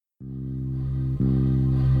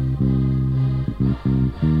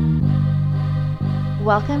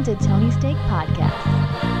Welcome to Tony Steak Podcast.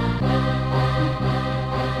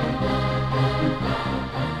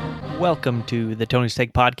 Welcome to the Tony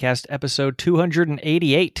Steak Podcast, episode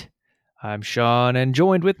 288. I'm Sean, and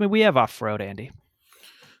joined with me, we have Off-Road Andy.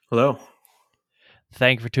 Hello.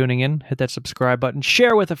 Thank you for tuning in. Hit that subscribe button,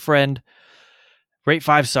 share with a friend, rate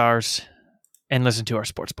 5 stars, and listen to our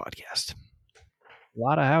sports podcast. A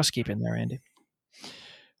lot of housekeeping there, Andy.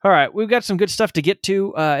 All right, we've got some good stuff to get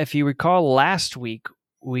to. If you recall, last week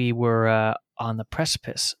we were on the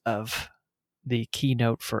precipice of the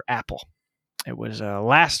keynote for Apple. It was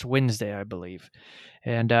last Wednesday, I believe.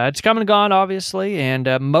 And it's come and gone, obviously. And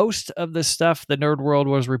most of the stuff the Nerd World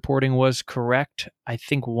was reporting was correct. I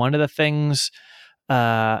think one of the things,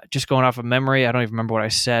 just going off of memory, I don't even remember what I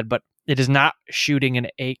said, but it is not shooting in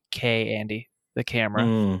 8K, Andy, the camera.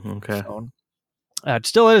 Okay. Phone. It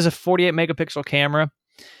still is a 48 megapixel camera.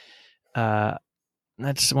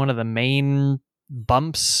 That's one of the main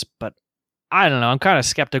bumps, but I don't know. I'm kind of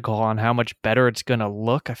skeptical on how much better it's going to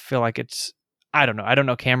look. I feel like I don't know. I don't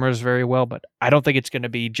know cameras very well, but I don't think it's going to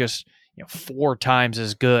be just 4 times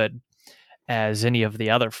as good as any of the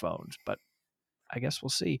other phones, but I guess we'll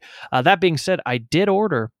see. That being said, I did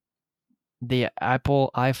order the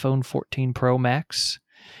Apple iPhone 14 Pro Max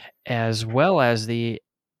as well as the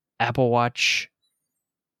Apple Watch.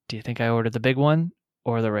 Do you think I ordered the big one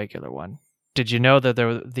or the regular one? Did you know that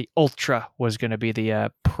the Ultra was going to be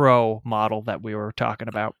the Pro model that we were talking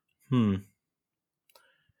about? Yeah, I'm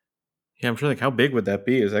trying to think, how big would that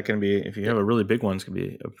be? Is that going to be, if you have a really big one, it's going to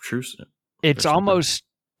be obtrusive? It's almost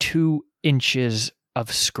 2 inches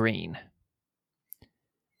of screen.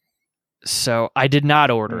 So I did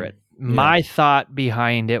not order it. Yeah. My thought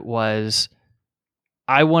behind it was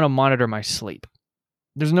I want to monitor my sleep.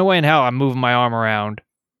 There's no way in hell I'm moving my arm around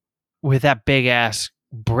with that big ass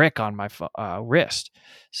brick on my wrist.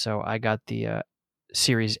 So I got the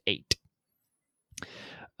Series 8.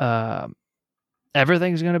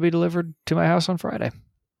 Everything's going to be delivered to my house on Friday.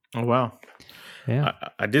 Oh, wow. Yeah.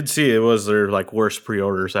 I did see it was their worst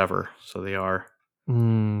pre-orders ever. So they are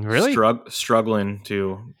really struggling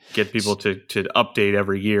to get people to update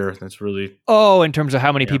every year. That's really... Oh, in terms of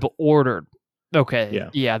how many people ordered. Okay.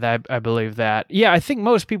 Yeah. That I believe that. Yeah, I think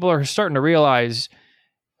most people are starting to realize,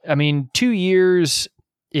 2 years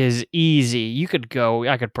is easy. I could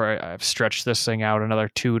probably have stretched this thing out another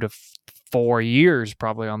 2 to 4 years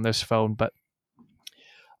probably on this phone, but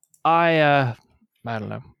I don't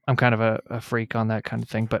know. I'm kind of a freak on that kind of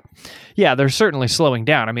thing, but yeah, they're certainly slowing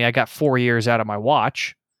down. I got 4 years out of my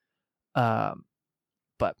watch, but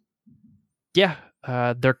yeah,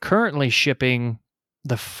 they're currently shipping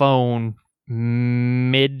the phone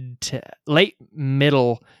late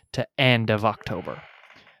middle to end of October.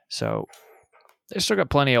 So they still got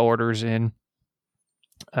plenty of orders in.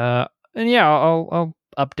 And yeah, I'll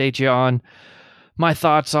update you on my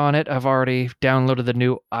thoughts on it. I've already downloaded the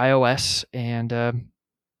new iOS, and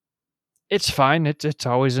it's fine. It's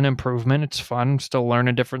always an improvement. It's fun. Still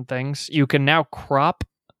learning different things. You can now crop,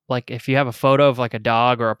 like if you have a photo of like a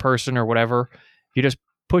dog or a person or whatever, you just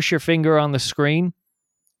push your finger on the screen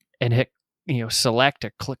and hit, select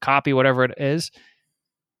or click copy, whatever it is.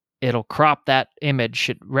 It'll crop that image.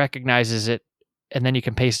 It recognizes it, and then you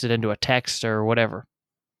can paste it into a text or whatever.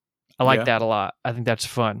 I like that a lot. I think that's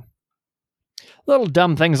fun. Little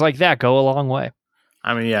dumb things like that go a long way.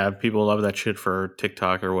 People love that shit for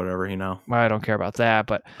TikTok or whatever, I don't care about that,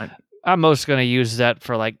 but I'm most going to use that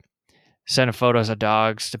for sending photos of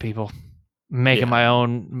dogs to people, making my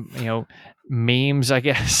own, memes, I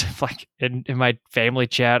guess, in my family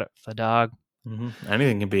chat, the dog. Mm-hmm.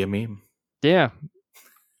 Anything can be a meme. Yeah.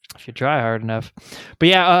 If you try hard enough. But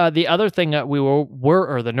yeah, the other thing that we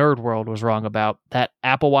or the Nerd World was wrong about, that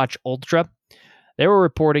Apple Watch Ultra, they were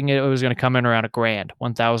reporting it was going to come in around $1,000,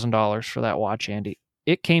 $1,000 for that watch, Andy.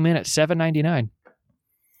 It came in at $799.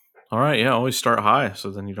 All right, yeah, always start high,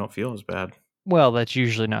 so then you don't feel as bad. Well, that's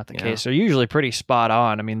usually not the case. They're usually pretty spot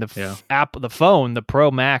on. The phone, the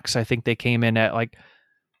Pro Max, I think they came in at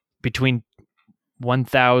between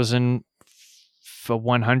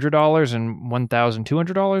 $1,100 and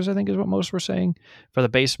 $1,200, I think is what most were saying for the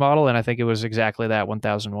base model, and I think it was exactly that,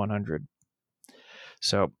 $1,100.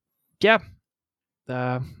 So, yeah,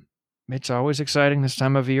 it's always exciting this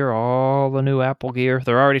time of year. All the new Apple gear.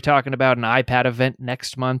 They're already talking about an iPad event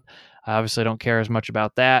next month. I obviously don't care as much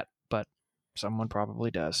about that, but someone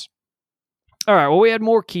probably does. All right, well, we had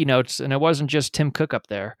more keynotes, and it wasn't just Tim Cook up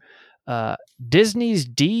there. Disney's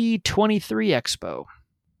D23 Expo.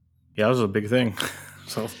 Yeah, that was a big thing.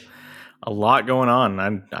 So a lot going on.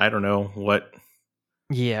 I don't know what.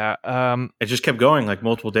 Yeah. It just kept going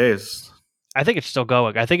multiple days. I think it's still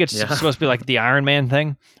going. I think it's Yeah. supposed to be like the Iron Man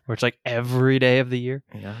thing, where it's like every day of the year.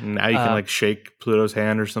 Yeah. Now you can like shake Pluto's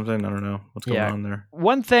hand or something. I don't know what's going on there.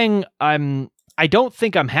 One thing I don't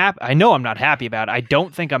think I'm happy. I know I'm not happy about. I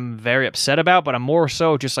don't think I'm very upset about, but I'm more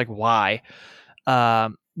so just like, why?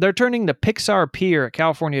 They're turning the Pixar Pier at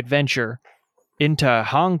California Adventure into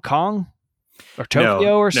Hong Kong or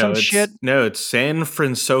Tokyo or some shit. No, it's San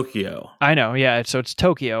Francisco. I know, yeah. So it's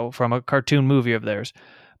Tokyo from a cartoon movie of theirs,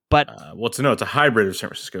 but it's a hybrid of San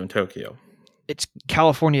Francisco and Tokyo. It's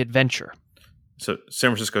California Adventure. So San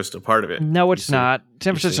Francisco is still part of it. No, it's not.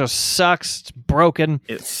 San Francisco sucks. It's broken.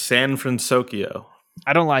 It's San Francisco.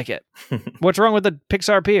 I don't like it. What's wrong with the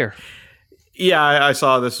Pixar Pier? Yeah, I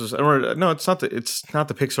saw this was no. It's not the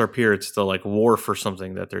Pixar Pier. It's the like wharf or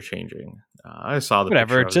something that they're changing. I saw the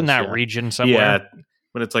whatever. It's in that region somewhere. Yeah,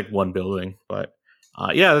 but it's like one building. But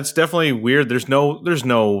yeah, that's definitely weird. There's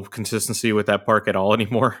no consistency with that park at all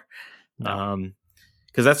anymore. No.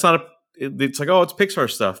 Because that's not it's like, oh, it's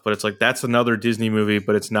Pixar stuff, but it's like that's another Disney movie,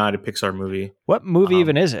 but it's not a Pixar movie. What movie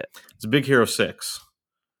even is it? It's Big Hero 6.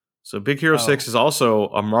 So Big Hero 6 is also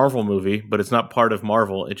a Marvel movie, but it's not part of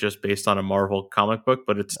Marvel. It's just based on a Marvel comic book,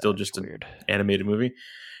 but it's still just an animated movie.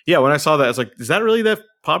 Yeah, when I saw that, I was like, is that really that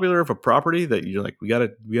popular of a property that you're like, we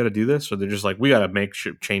gotta do this? Or they're just like, we gotta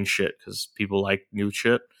change shit because people like new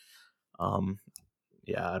shit.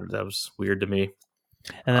 Yeah, that was weird to me.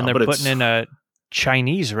 And then they're putting in a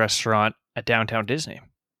Chinese restaurant at Downtown Disney.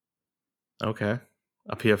 Okay.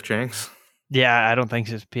 A P.F. Chang's? Yeah, I don't think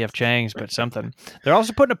it's P.F. Chang's, but something. They're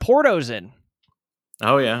also putting a Porto's in.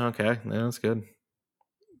 Oh, yeah. Okay. Yeah, that's good.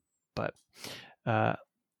 But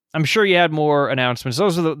I'm sure you had more announcements.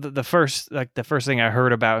 Those are the first thing I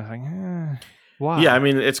heard about. Like, why? Yeah, I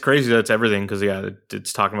mean, it's crazy that it's everything because, yeah,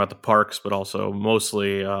 it's talking about the parks, but also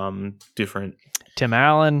mostly different. Tim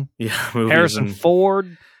Allen. Yeah, movies. Harrison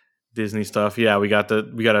Ford. Disney stuff. Yeah, we got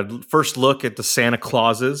a first look at the Santa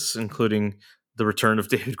Clauses, including the return of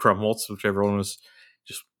David Krumholtz, which everyone was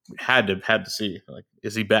just had to see. Like,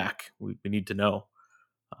 is he back? We need to know,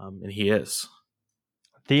 and he is.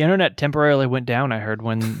 The internet temporarily went down, I heard,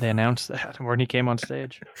 when they announced that, when he came on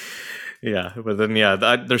stage. Yeah, but then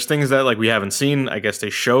there's things that like we haven't seen. I guess they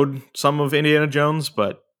showed some of Indiana Jones,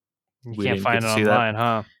 but we can't find it online,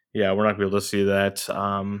 huh? Yeah, we're not gonna be able to see that.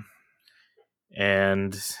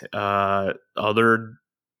 And other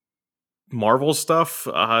Marvel stuff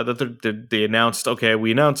that they announced. Okay,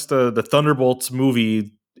 we announced the Thunderbolts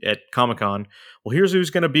movie at Comic-Con. Well, here's who's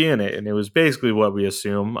going to be in it, and it was basically what we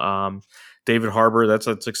assume. David Harbour, that's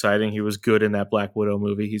exciting. He was good in that Black Widow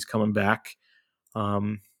movie. He's coming back.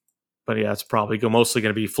 But yeah, it's probably mostly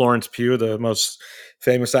going to be Florence Pugh, the most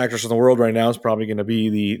famous actress in the world right now, is probably going to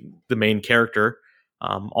be the main character.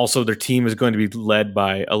 Also, their team is going to be led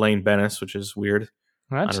by Elaine Bennis, which is weird.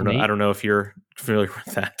 That's I don't know. neat. I don't know if you're familiar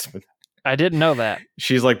with that. But I didn't know that.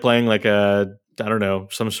 she's like playing like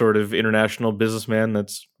some sort of international businessman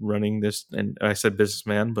that's running this. And I said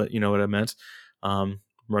businessman, but you know what I meant.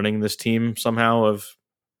 Running this team somehow of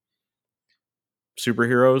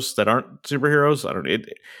superheroes that aren't superheroes. I don't know.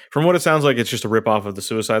 From what it sounds like, it's just a ripoff of the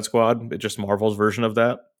Suicide Squad. It's just Marvel's version of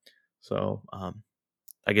that. So,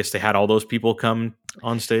 I guess they had all those people come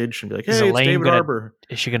on stage and be like, "Hey, it's David Harbour."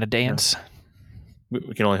 Is she going to dance? Yeah.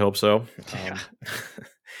 We can only hope so.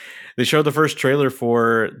 They showed the first trailer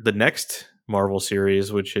for the next Marvel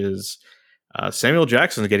series, which is Samuel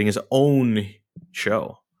Jackson getting his own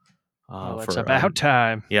show. It's about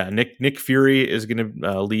time. Yeah, Nick Fury is going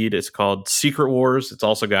to lead. It's called Secret Wars. It's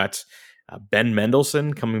also got Ben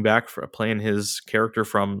Mendelsohn coming back for playing his character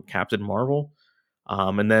from Captain Marvel,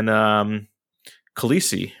 and then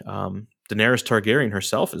Khaleesi, Daenerys Targaryen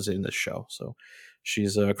herself, is in this show. So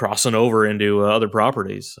she's crossing over into other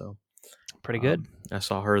properties. So pretty good. I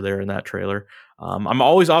saw her there in that trailer. I'm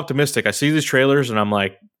always optimistic. I see these trailers and I'm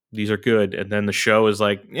like, these are good. And then the show is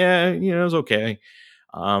like, yeah, it's okay.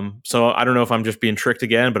 So I don't know if I'm just being tricked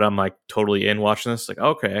again, but I'm like totally in watching this. Like,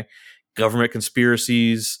 okay, government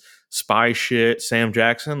conspiracies, spy shit, Sam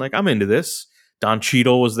Jackson. Like, I'm into this. Don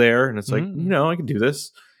Cheadle was there, and it's like, I can do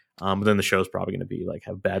this. But then the show's probably going to be like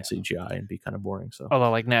have bad CGI and be kind of boring. So,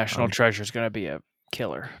 although like National Treasure is going to be a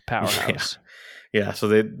killer powerhouse. Yeah. So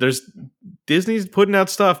there's Disney's putting out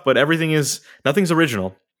stuff, but nothing's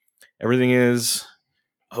original. Everything is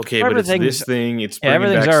okay, but it's this thing. It's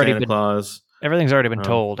bringing back Santa Claus. Everything's already been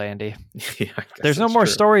told, Andy. Yeah, there's no more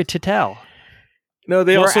story to tell. No,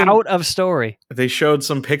 we're out of story. They showed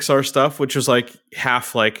some Pixar stuff, which was like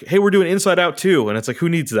half like, hey, we're doing Inside Out too, and it's like, who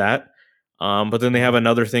needs that? But then they have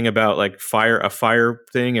another thing about like a fire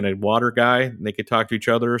thing and a water guy, and they could talk to each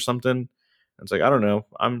other or something. And it's like, I don't know.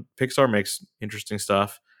 Pixar makes interesting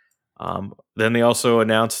stuff. Then they also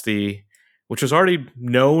announced which was already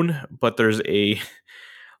known, but there's a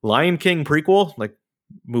Lion King prequel, like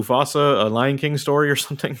Mufasa, a Lion King story or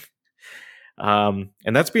something. And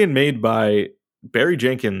that's being made by Barry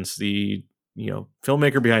Jenkins, the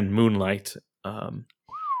filmmaker behind Moonlight.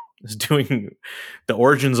 Is doing the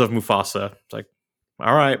origins of Mufasa. It's like,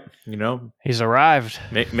 all right, he's arrived.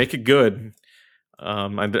 Make it good.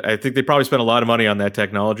 I think they probably spent a lot of money on that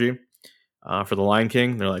technology for the Lion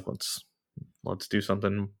King. They're like, let's do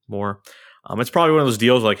something more. It's probably one of those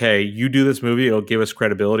deals like, hey, you do this movie, it'll give us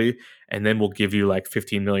credibility, and then we'll give you like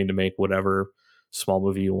 $15 million to make whatever small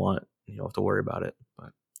movie you want. You don't have to worry about it.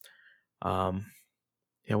 But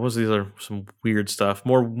what was these are some weird stuff.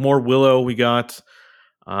 More Willow we got.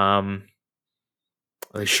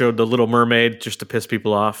 They showed the Little Mermaid just to piss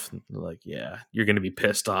people off. They're like, yeah, you're gonna be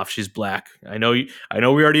pissed off. She's black. I know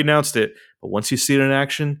we already announced it, but once you see it in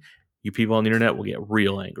action, you people on the internet will get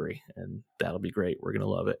real angry, and that'll be great. We're gonna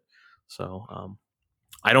love it. So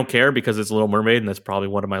I don't care because it's Little Mermaid, and that's probably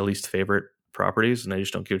one of my least favorite properties, and I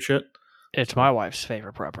just don't give a shit. It's my wife's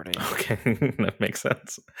favorite property. Okay, that makes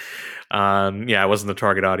sense. I wasn't the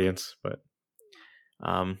target audience, but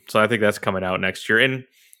so I think that's coming out next year, and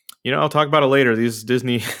I'll talk about it later. These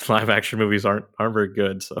Disney live action movies aren't very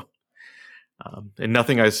good, so and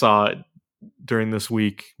nothing I saw during this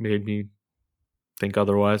week made me think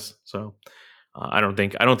otherwise. So I don't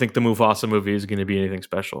think the Mufasa movie is going to be anything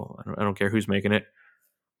special. I don't care who's making it.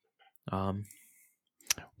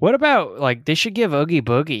 What about like they should give Oogie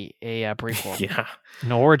Boogie a prequel? Yeah,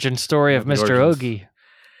 an origin story of Mr. Oogie.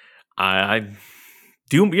 I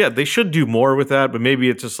do. Yeah, they should do more with that, but maybe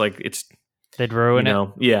it's just like they'd ruin it.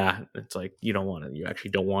 Yeah, it's like you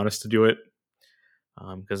actually don't want us to do it.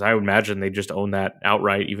 Because I would imagine they just own that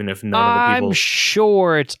outright, even if none of the people. I'm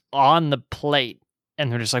sure it's on the plate,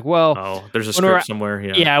 and they're just like, well, there's a script somewhere.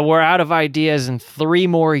 Yeah, we're out of ideas in 3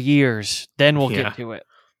 more years. Then we'll get to it.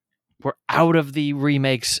 We're out of the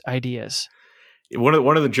remakes ideas.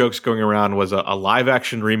 One of the jokes going around was a live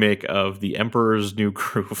action remake of The Emperor's New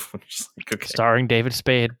Groove, which is like, okay. Starring David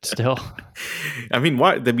Spade still. I mean,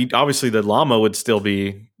 why? Obviously, the llama would still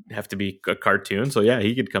have to be a cartoon, so yeah,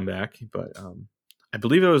 he could come back. But I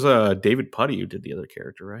believe it was David Putty who did the other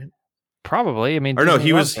character, right? Probably. I mean, or no,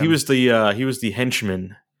 he was the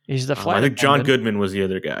henchman. He's the flight. I think John Goodman was the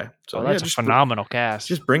other guy. So that's a phenomenal cast.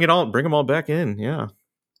 Just bring them all back in, yeah.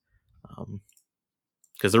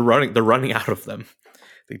 Because they're running out of them.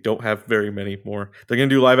 They don't have very many more. They're going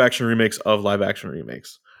to do live action remakes of live action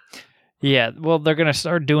remakes. Yeah, well, they're going to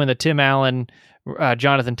start doing the Tim Allen,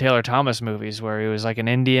 Jonathan Taylor Thomas movies where he was like an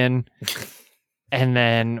Indian, and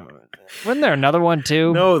then wasn't there another one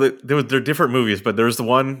too? No, they're different movies, but there's the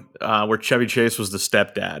one where Chevy Chase was the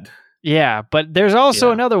stepdad. Yeah, but there's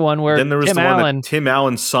also another one where then there was Tim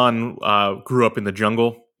Allen's son grew up in the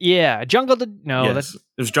jungle. Yeah, Jungle to Yes. It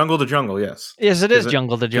was Jungle to Jungle. Yes. Yes, it is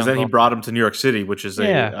Jungle to Jungle. Because then he brought him to New York City, which is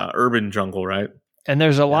a urban jungle, right? And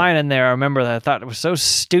there's a line in there I remember that I thought it was so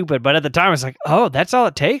stupid, but at the time I was like, "Oh, that's all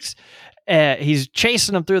it takes." He's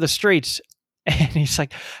chasing him through the streets, and he's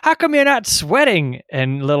like, "How come you're not sweating?"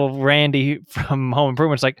 And little Randy from Home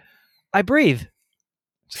Improvement's like, "I breathe."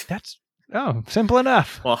 It's like, that's simple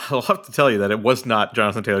enough. Well, I'll have to tell you that it was not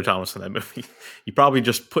Jonathan Taylor Thomas in that movie. You probably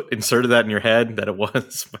just inserted that in your head that it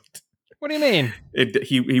was. But what do you mean?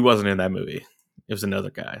 He wasn't in that movie. It was another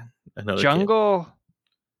guy. Jungle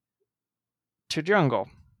to Jungle.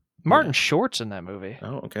 Martin Short's in that movie.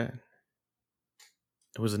 Oh, okay.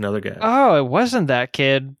 It was another guy. Oh, it wasn't that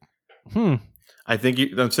kid. I think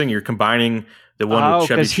I'm saying you're combining the one with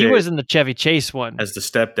Chevy Chase. Because he was in the Chevy Chase one. As the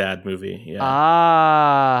stepdad movie.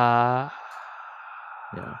 Yeah.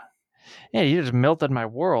 Yeah. Yeah, you just melted my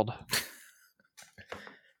world.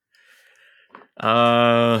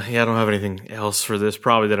 I don't have anything else for this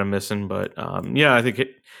probably that I'm missing, but I think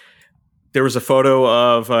there was a photo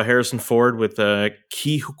of Harrison Ford with Ke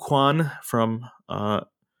Huy Quan from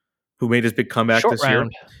who made his big comeback this year.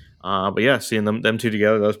 But yeah, seeing them two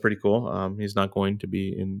together, that was pretty cool. He's not going to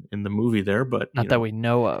be in the movie there, but not that we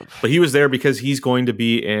know of. But he was there because he's going to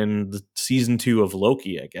be in the season 2 of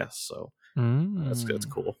Loki, I guess. So that's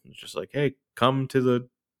cool. It's just like, hey, come to the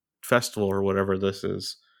festival or whatever this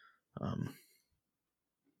is.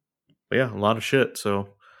 But yeah, a lot of shit. So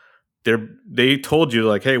they told you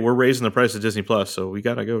like, hey, we're raising the price of Disney Plus, so we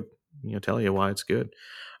gotta go, tell you why it's good.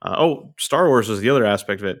 Star Wars was the other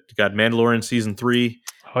aspect of it. You got Mandalorian season 3.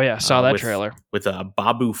 Oh yeah, saw that trailer with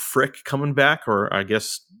Babu Frick coming back, or I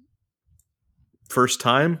guess first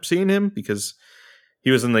time seeing him because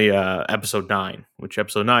he was in the episode 9, which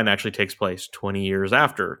episode 9 actually takes place 20 years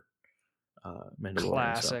after Mandalorian.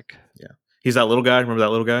 Classic. So, yeah, he's that little guy. Remember that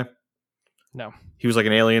little guy? No, He was like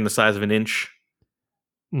an alien the size of an inch.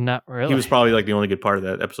 not really. He was probably like the only good part of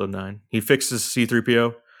that episode 9. He fixes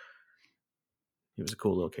C-3PO. He was a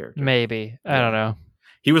cool little character. Maybe. I don't know.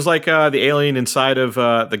 He was like the alien inside of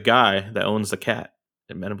the guy that owns the cat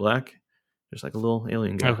in Men in Black. There's like a little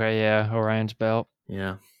alien guy. Okay, yeah, Orion's belt.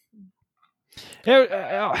 Yeah.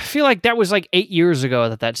 I feel like that was like 8 years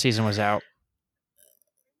ago that season was out.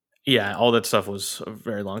 Yeah, all that stuff was a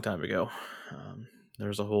very long time ago.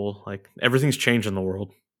 There's a whole, like, everything's changed in the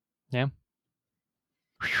world. Yeah.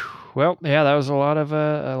 Well, yeah, that was a lot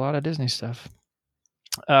of Disney stuff.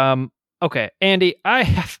 Okay, Andy,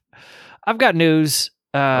 I've got news.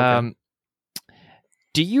 Okay.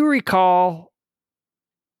 Do you recall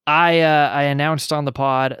I announced on the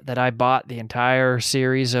pod that I bought the entire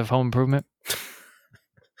series of Home Improvement?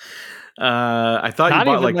 I thought Not you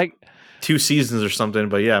bought even, like 2 seasons or something,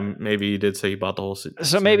 but yeah, maybe you did say you bought the whole season.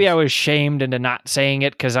 So maybe I was shamed into not saying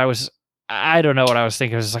it because I don't know what I was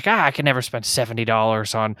thinking. I was like, I can never spend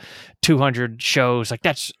 $70 on 200 shows. Like,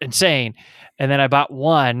 that's insane. And then I bought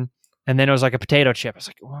one, and then it was like a potato chip. I was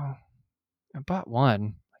like, well, I bought one.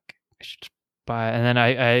 Like, I should buy. And then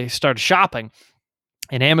I started shopping,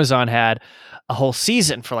 and Amazon had a whole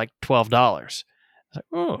season for like $12. I was like,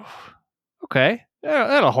 oh, okay.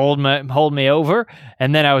 That'll hold me over.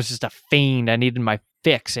 And then I was just a fiend. I needed my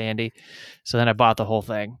fix, Andy. So then I bought the whole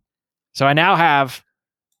thing. So I now have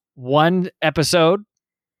one episode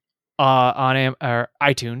on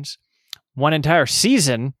iTunes, one entire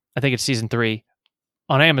season, I think it's season 3,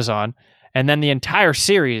 on Amazon, and then the entire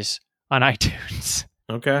series on iTunes.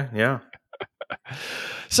 Okay, yeah.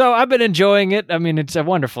 So I've been enjoying it. I mean, it's a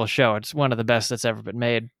wonderful show. It's one of the best that's ever been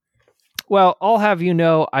made. Well, I'll have you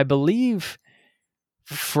know, I believe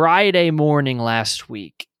Friday morning last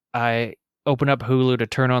week, I opened up Hulu to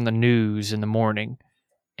turn on the news in the morning,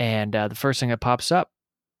 and the first thing that pops up,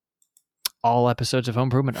 all episodes of Home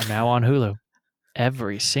Improvement are now on Hulu.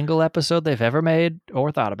 Every single episode they've ever made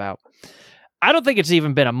or thought about. I don't think it's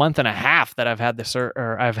even been a month and a half that I've had this,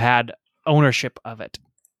 or I've had ownership of it.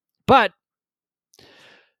 But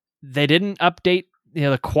they didn't update,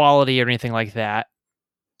 the quality or anything like that.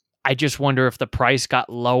 I just wonder if the price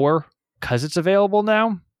got lower because it's available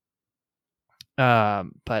now.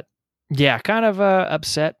 But yeah, kind of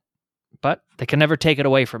upset. But they can never take it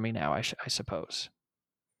away from me now, I suppose.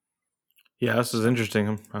 Yeah, this is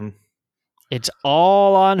interesting. It's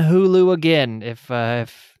all on Hulu again, if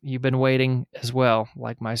you've been waiting as well,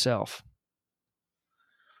 like myself.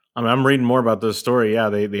 I'm reading more about this story. Yeah,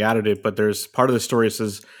 they added it, but there's part of the story that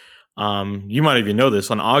says, you might even know this,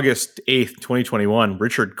 on August 8th, 2021,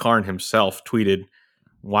 Richard Karn himself tweeted,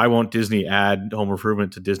 "Why won't Disney add Home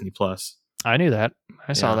Improvement to Disney Plus?" I knew that.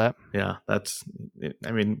 I saw that. Yeah,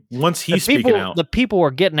 I mean, once he's speaking out. The people were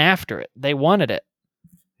getting after it. They wanted it.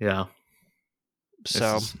 Yeah.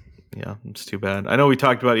 So, it's too bad. I know we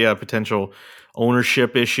talked about, potential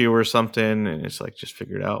ownership issue or something, and it's like, just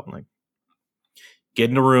figure it out. Like,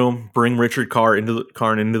 get in a room, bring Richard Karn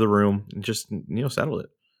into the room, and just, settle it.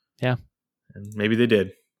 Yeah. And maybe they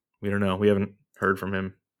did. We don't know. We haven't heard from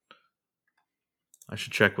him. I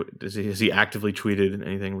should check. Has he actively tweeted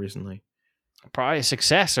anything recently? Probably a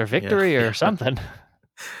success or victory or something.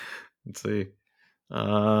 Let's see.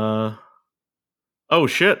 Oh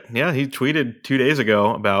shit! Yeah, he tweeted 2 days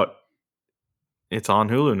ago about it's on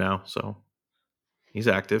Hulu now, so he's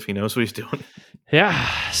active. He knows what he's doing. Yeah.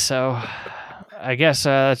 So I guess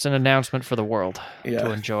it's an announcement for the world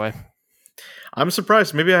to enjoy. I'm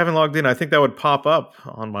surprised. Maybe I haven't logged in. I think that would pop up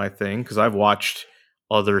on my thing because I've watched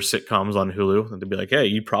other sitcoms on Hulu, and they'd be like, "Hey,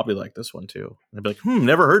 you probably like this one too." And I'd be like,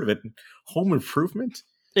 never heard of it. Home Improvement.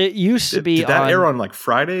 It used to be. Did that air on like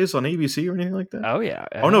Fridays on ABC or anything like that? Oh yeah.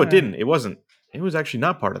 Oh no, it didn't. It wasn't. It was actually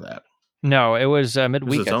not part of that. No, it was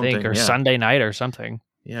midweek, I think, or Sunday night or something.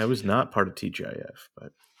 Yeah, it was not part of TGIF,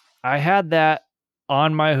 but I had that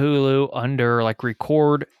on my Hulu under like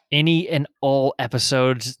record any and all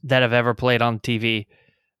episodes that have ever played on TV.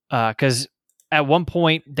 Because at one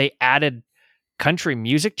point they added Country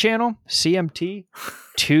Music Channel, CMT,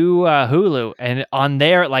 to Hulu. And on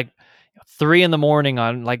there, at like 3 a.m.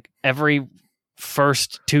 on like every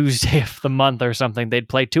first Tuesday of the month or something, they'd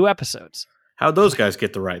play 2 episodes. How'd those guys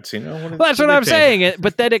get the rights? Well, that's what I'm saying.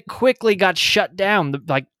 But then it quickly got shut down.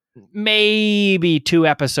 Like maybe 2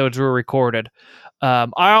 episodes were recorded.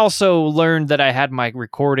 I also learned that I had my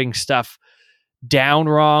recording stuff down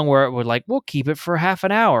wrong, where it would like, we'll keep it for half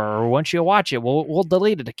an hour, or once you watch it, we'll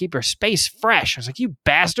delete it to keep your space fresh. I was like, you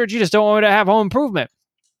bastards, you just don't want me to have Home Improvement.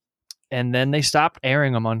 And then they stopped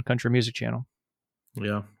airing them on Country Music Channel.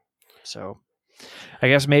 Yeah. So I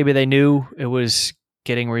guess maybe they knew it was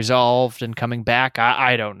getting resolved and coming back.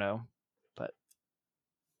 I don't know. But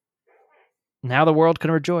now the world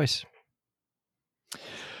can rejoice.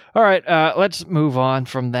 All right, let's move on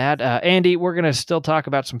from that. Andy, we're going to still talk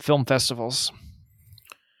about some film festivals.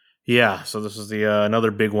 Yeah, so this is the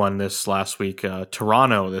another big one this last week,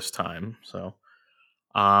 Toronto this time. So,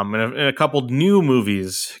 and a couple new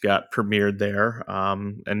movies got premiered there,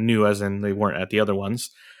 and new as in they weren't at the other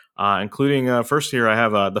ones, including first here I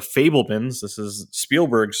have The Fabelmans. This is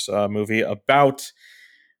Spielberg's movie about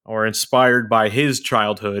or inspired by his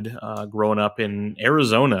childhood, growing up in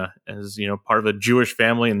Arizona as part of a Jewish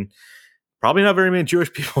family, and probably not very many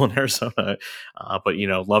Jewish people in Arizona, but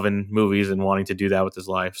loving movies and wanting to do that with his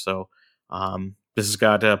life. So this has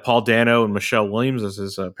got Paul Dano and Michelle Williams as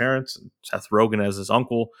his parents, and Seth Rogen as his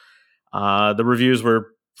uncle. The reviews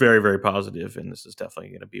were very, very positive, and this is definitely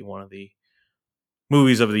going to be one of the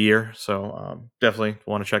movies of the year. So definitely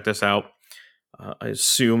want to check this out. I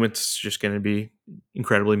assume it's just going to be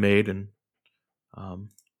incredibly made, and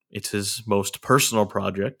it's his most personal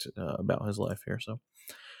project about his life here. So,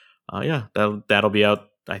 yeah, that'll be out.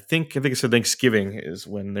 I think I said Thanksgiving is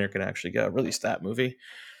when they're going to actually release that movie.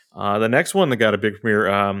 The next one that got a big premiere,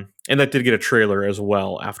 and that did get a trailer as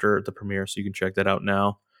well after the premiere, so you can check that out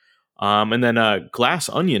now. And then Glass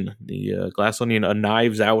Onion, the Glass Onion, A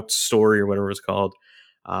Knives Out story or whatever it's called.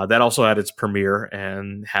 That also had its premiere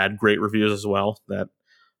and had great reviews as well. That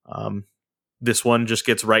this one just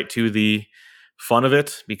gets right to the fun of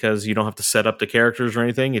it because you don't have to set up the characters or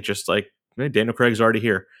anything. It's just like, hey, Daniel Craig's already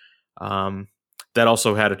here. That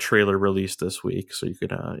also had a trailer released this week, so you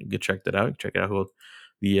could check that out. Check out who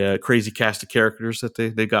the crazy cast of characters that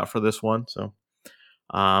they got for this one. So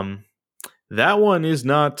that one is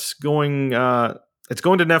not going. It's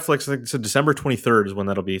going to Netflix. I think it's December 23rd is when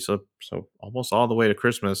that'll be. So almost all the way to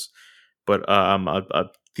Christmas. But a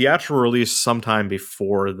theatrical release sometime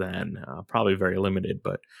before then, probably very limited.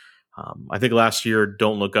 But I think last year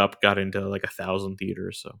Don't Look Up got into like 1,000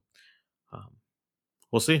 theaters. So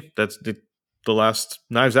we'll see. That's the last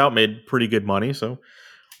Knives Out made pretty good money. So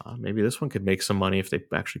maybe this one could make some money if they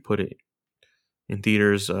actually put it in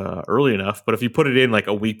theaters early enough. But if you put it in like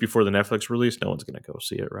a week before the Netflix release, no one's going to go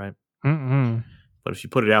see it, right? Mm-mm. But if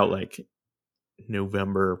you put it out like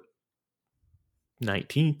November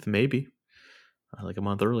 19th, maybe like a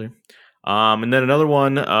month earlier. And then another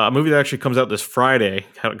one, a movie that actually comes out this Friday,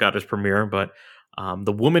 got its premiere, but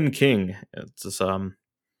The Woman King. It's this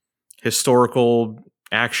historical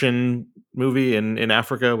action movie in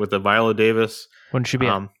Africa with Viola Davis. Wouldn't she be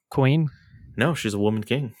a queen? No, she's a woman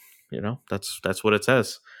king. That's what it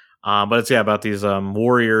says. But it's about these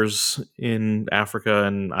warriors in Africa,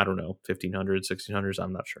 and I don't know, 1500s, 1600s.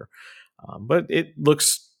 I'm not sure, but it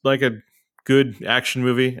looks like a good action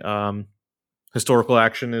movie. Historical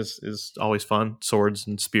action is always fun, swords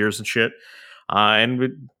and spears and shit,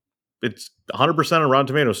 and it's 100% on Rotten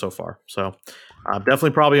Tomatoes so far. So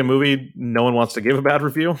definitely probably a movie no one wants to give a bad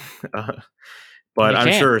review, but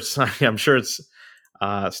I'm sure it's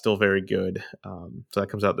still very good. So that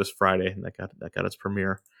comes out this Friday, and that got its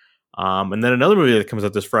premiere. And then another movie that comes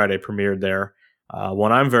out this Friday premiered there.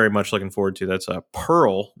 One I'm very much looking forward to. That's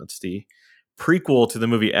Pearl. That's the prequel to the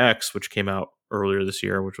movie X, which came out earlier this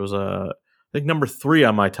year, which was I think number 3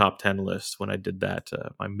 on my top 10 list when I did that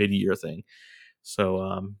my mid-year thing.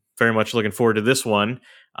 So very much looking forward to this one.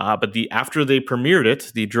 But after they premiered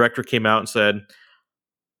it, the director came out and said,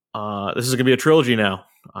 "This is going to be a trilogy now.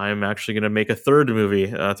 I'm actually going to make a third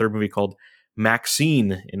movie called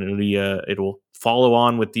Maxine, and it'll follow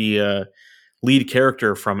on with the lead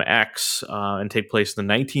character from X and take place in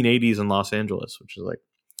the 1980s in Los Angeles," which is like,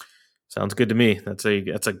 sounds good to me. That's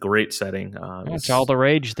a great setting. It's all the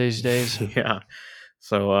rage these days. Yeah.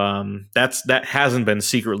 So that hasn't been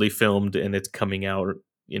secretly filmed, and it's coming out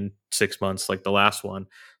in 6 months like the last one.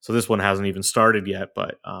 So this one hasn't even started yet,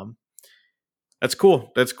 but that's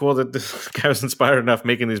cool. That's cool that this guy was inspired enough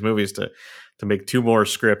making these movies to make 2 more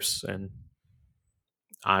scripts, and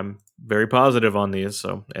I'm very positive on these.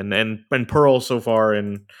 So and Pearl so far,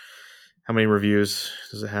 and how many reviews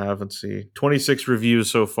does it have? Let's see, 26 reviews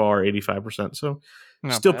so far, 85%. So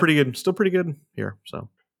Not still bad. pretty good. Still pretty good here. So,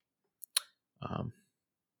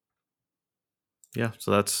 yeah.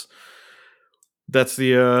 So that's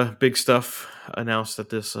the big stuff announced at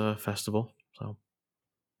this festival. So,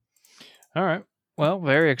 All right. Well,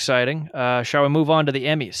 very exciting. Shall we move on to the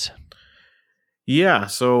Emmys? yeah.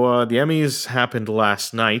 So the Emmys happened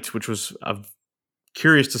last night, which was a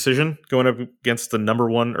curious decision going up against the number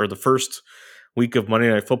one or the first week of Monday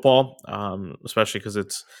Night Football, especially because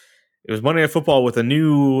it was Monday Night Football with a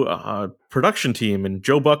new production team and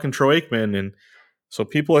Joe Buck and Troy Aikman, and so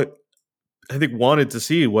people I think wanted to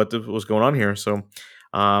see what was going on here. So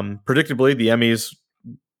predictably, the Emmys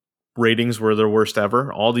ratings were their worst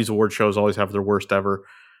ever. All these award shows always have their worst ever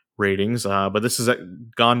ratings, but this has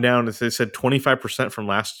gone down. They said 25% from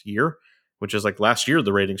last year, which is like last year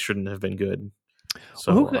the ratings shouldn't have been good.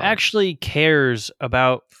 So who actually cares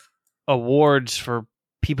about awards for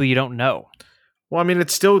people you don't know? Well, I mean,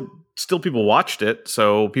 it's still people watched it,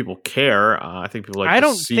 so people care. I think people like I to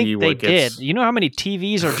don't see think what they gets. did. You know how many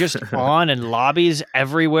TVs are just on in lobbies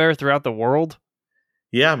everywhere throughout the world?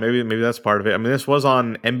 Yeah, maybe that's part of it. I mean, this was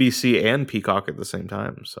on NBC and Peacock at the same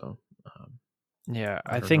time, so yeah,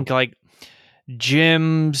 I don't think know. like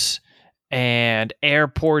gyms and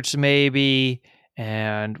airports maybe,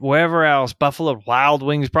 and wherever else. Buffalo Wild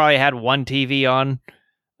Wings probably had one TV on.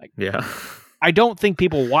 Yeah. I don't think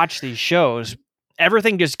people watch these shows.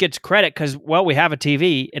 Everything just gets credit because, well, we have a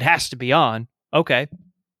TV. It has to be on. Okay.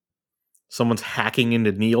 Someone's hacking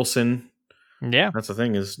into Nielsen. Yeah. That's the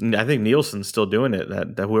thing is, I think Nielsen's still doing it.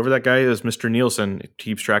 That whoever that guy is, Mr. Nielsen,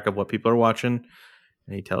 keeps track of what people are watching,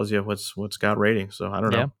 and he tells you what's got ratings. So I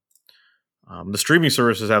don't know. The streaming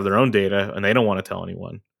services have their own data, and they don't want to tell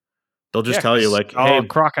anyone. They'll just tell you like, oh, hey, a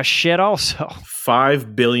crock of shit also.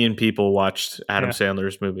 5 billion people watched Adam Yeah.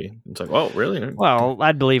 Sandler's movie. It's like, oh, really? Well,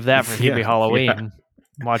 I'd believe that for Hubie Yeah, Halloween.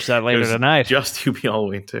 yeah. Watch that later It was tonight. Just Hubie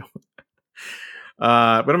Halloween too. But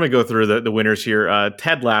I'm going to go through the winners here.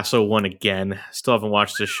 Ted Lasso won again. Still haven't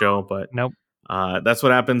watched this show, but Nope. that's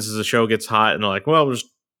what happens is the show gets hot and they're like, well, we'll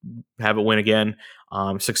just have it win again.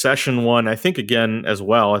 Succession won, I think, again as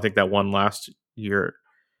well. I think that won last year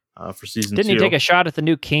for season 2. Didn't he take a shot at the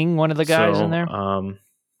new king, one of the guys So, in there?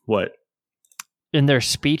 What? In their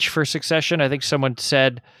speech for Succession, I think someone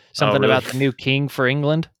said something really? about the new king for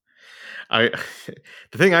England. The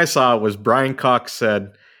thing I saw was Brian Cox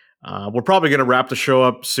said, we're probably going to wrap the show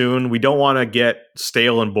up soon. We don't want to get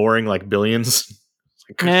stale and boring like Billions.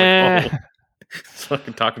 It's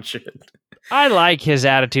fucking talking shit. I like his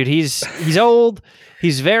attitude. He's old.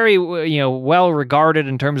 He's very well regarded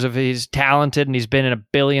in terms of he's talented and he's been in a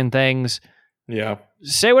billion things. Yeah.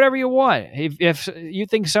 Say whatever you want. If you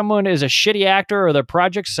think someone is a shitty actor or their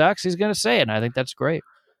project sucks, he's going to say it. And I think that's great.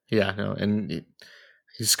 Yeah, no, and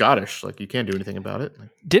he's Scottish. Like you can't do anything about it.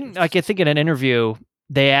 I think in an interview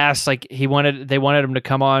they asked they wanted him to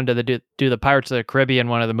come on to do the Pirates of the Caribbean,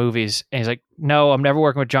 one of the movies, and he's like, "No, I'm never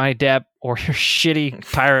working with Johnny Depp or your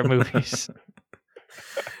shitty pirate movies."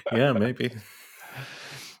 Yeah, maybe.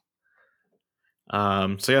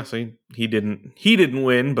 So he didn't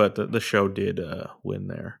win, but the show did win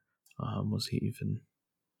there. Was he even?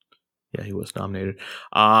 Yeah, he was nominated.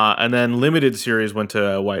 And then limited series went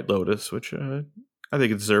to White Lotus, which I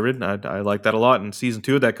think it deserved it. I like that a lot. And season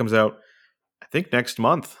 2 of that comes out, I think, next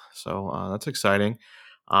month. So that's exciting.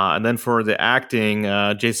 And then for the acting,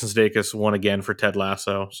 Jason Sudeikis won again for Ted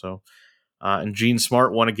Lasso. So and Gene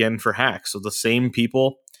Smart won again for Hacks. So the same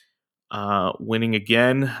people winning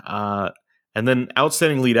again. And then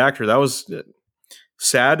outstanding lead actor, that was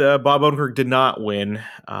sad. Bob Odenkirk did not win.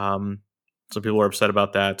 Some people were upset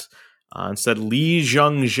about that. Instead, Lee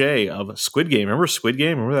Jung-jae of Squid Game. Remember Squid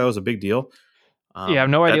Game? Remember that was a big deal? Yeah, I have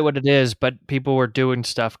no idea what it is, but people were doing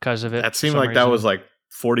stuff because of it. That seemed like that was like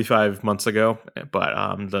 45 months ago.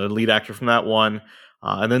 But the lead actor from that won.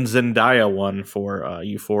 And then Zendaya won for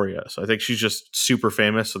Euphoria. So I think she's just super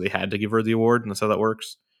famous, so they had to give her the award, and that's how that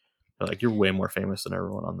works. They're like, you're way more famous than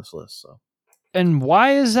everyone on this list. So. And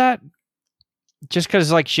why is that? Just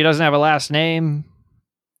because like she doesn't have a last name?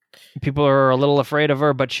 People are a little afraid of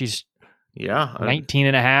her, but she's 19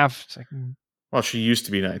 and a half. It's like, well, she used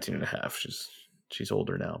to be 19 and a half. She's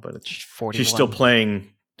older now, but she's 41. She's still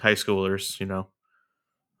playing high schoolers,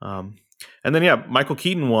 And then Michael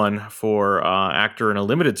Keaton won for actor in a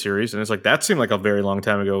limited series, and it's like that seemed like a very long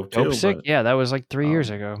time ago too. Dope Sick? Yeah, that was like 3 years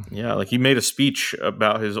ago. Yeah, like he made a speech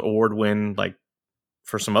about his award win, like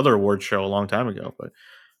for some other award show a long time ago. But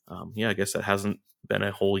I guess that hasn't been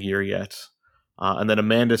a whole year yet. And then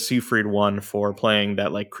Amanda Seyfried won for playing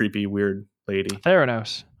that like creepy weird lady.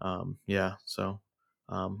 Theranos. So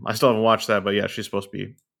I still haven't watched that, but yeah, she's supposed to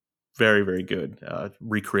be very, very good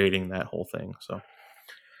recreating that whole thing. So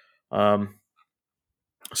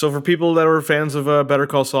for people that were fans of Better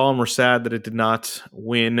Call Saul and were sad that it did not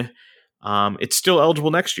win, it's still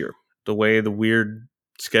eligible next year. The way the weird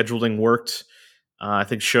scheduling worked, I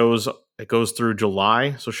think it goes through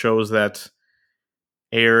July. So shows that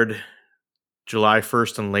aired July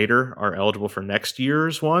 1st and later are eligible for next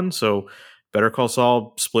year's one. So Better Call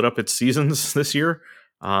Saul split up its seasons this year,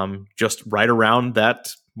 just right around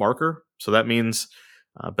that marker. So that means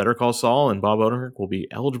Better Call Saul and Bob Odenkirk will be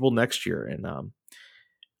eligible next year. And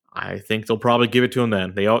I think they'll probably give it to them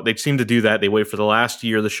then. They seem to do that. They wait for the last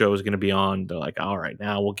year the show is going to be on. They're like, all right,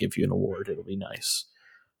 now we'll give you an award. It'll be nice.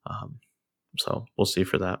 So we'll see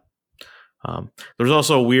for that. There was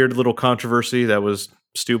also a weird little controversy that was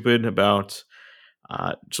stupid about.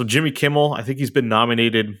 So Jimmy Kimmel, I think he's been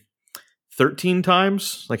nominated 13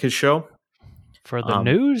 times, like his show. For the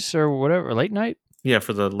news or whatever, late night? Yeah,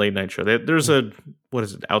 for the late night show. There's a, what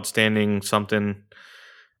is it, outstanding something.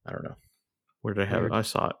 I don't know. Where did I have it? I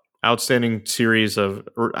saw it. Outstanding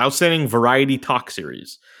variety talk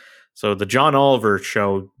series. So the John Oliver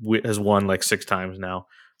show has won like 6 times now.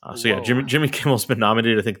 So yeah, Jimmy Kimmel's been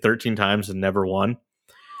nominated, I think 13 times and never won.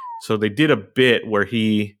 So they did a bit where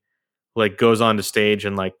he like goes on to stage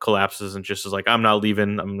and like collapses and just is like, I'm not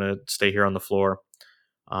leaving. I'm going to stay here on the floor.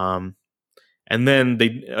 And then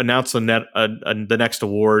they announce the next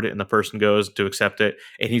award, and the person goes to accept it,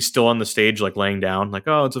 and he's still on the stage, like laying down, like,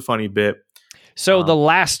 oh, it's a funny bit. So the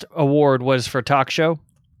last award was for talk show?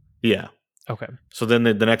 Yeah. Okay. So then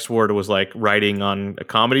the next award was like writing on a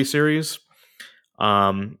comedy series.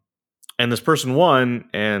 And this person won,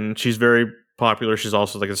 and she's very popular. She's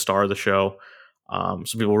also like the star of the show. So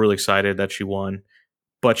people were really excited that she won.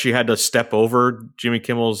 But she had to step over Jimmy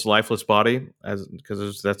Kimmel's lifeless body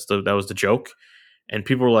because that was the joke, and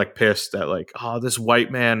people were like pissed that like, oh, this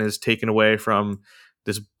white man is taken away from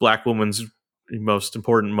this black woman's most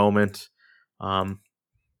important moment.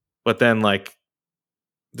 But then like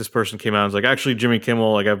this person came out and was like, actually, Jimmy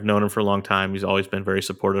Kimmel, like I've known him for a long time. He's always been very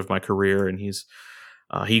supportive of my career, and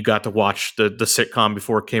he got to watch the sitcom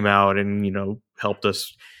before it came out, and helped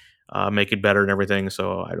us make it better and everything.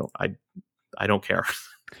 So I don't care.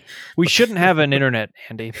 We shouldn't have an internet,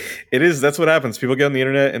 Andy. That's what happens. People get on the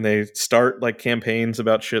internet and they start like campaigns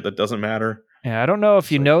about shit that doesn't matter. Yeah, I don't know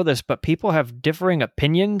if you know this, but people have differing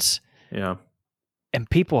opinions. Yeah. And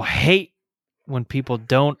people hate when people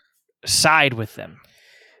don't side with them.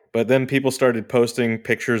 But then people started posting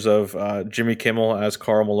pictures of Jimmy Kimmel as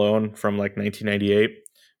Karl Malone from like 1998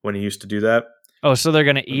 when he used to do that. Oh, so they're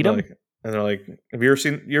going to eat him? And they're like, have you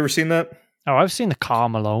ever seen that? Oh, I've seen the Karl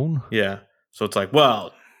Malone. Yeah. So it's like,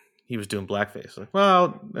 well, he was doing blackface. Like,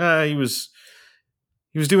 well, he was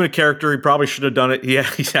doing a character. He probably should have done it. He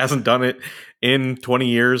hasn't done it in 20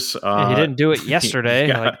 years. He didn't do it yesterday.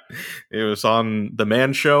 Yeah, it was on The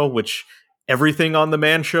Man Show, which everything on The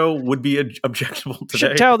Man Show would be objectionable today. You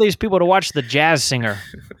should tell these people to watch The Jazz Singer.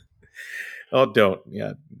 Oh, don't.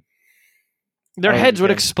 Yeah. Their heads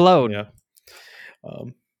would explode. Yeah.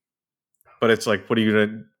 But it's like, what are you going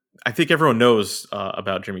to... I think everyone knows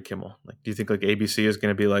about Jimmy Kimmel. Like, do you think like ABC is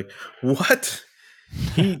going to be like, what?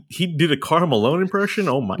 He did a Karl Malone impression?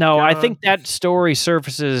 Oh my! No, God. I think that story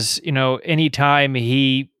surfaces, anytime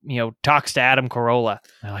he, talks to Adam Carolla.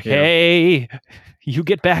 They're like, hey, you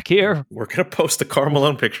get back here. We're gonna post the Karl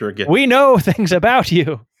Malone picture again. We know things about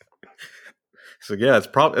you. So yeah, it's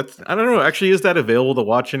probably. I don't know. Actually, is that available to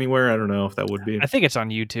watch anywhere? I don't know if that would be. I think it's on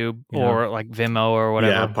YouTube or like Vimeo or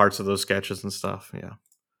whatever. Yeah, parts of those sketches and stuff. Yeah.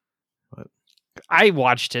 But I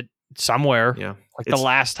watched it somewhere. Yeah, like the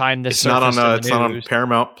last time this. It's not on. It's not on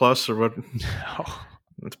Paramount Plus or what? No.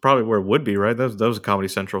 It's probably where it would be, right? That was a Comedy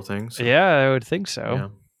Central thing. So. Yeah, I would think so. Yeah.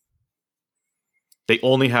 They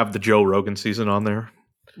only have the Joe Rogan season on there.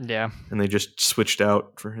 Yeah, and they just switched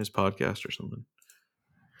out for his podcast or something.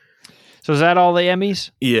 So is that all the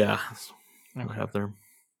Emmys? Yeah, okay. Have there.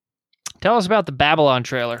 Tell us about the Babylon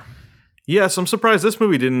trailer. Yes, I'm surprised this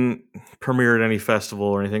movie didn't premiere at any festival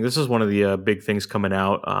or anything. This is one of the big things coming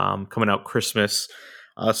out Christmas.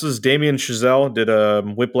 This is Damien Chazelle, did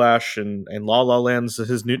Whiplash and La La Land. This is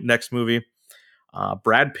his next movie.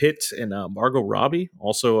 Brad Pitt and Margot Robbie.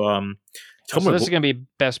 Also, so this is going to be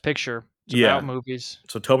Best Picture. It's about movies.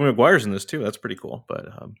 So Tobey Maguire's in this too. That's pretty cool. But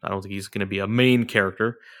I don't think he's going to be a main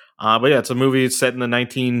character. But yeah, it's a movie set in the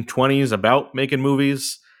 1920s about making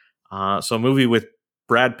movies. So a movie with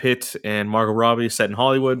Brad Pitt and Margot Robbie set in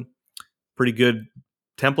Hollywood. Pretty good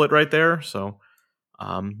template right there. So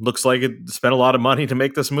looks like it spent a lot of money to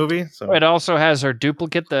make this movie. So it also has her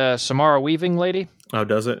duplicate, the Samara Weaving lady. Oh,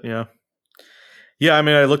 does it? Yeah. Yeah, I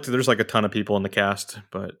mean, I looked. There's like a ton of people in the cast,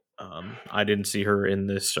 but I didn't see her in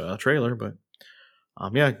this trailer. But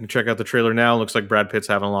yeah, you can check out the trailer now. Looks like Brad Pitt's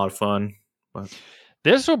having a lot of fun. But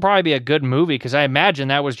this will probably be a good movie because I imagine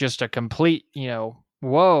that was just a complete,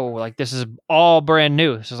 whoa, like this is all brand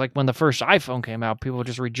new. This is like when the first iPhone came out, people were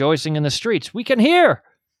just rejoicing in the streets. We can hear.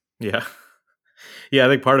 Yeah. Yeah, I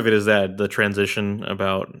think part of it is that the transition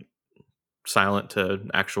about silent to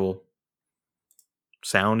actual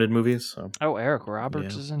sound in movies. So. Oh, Eric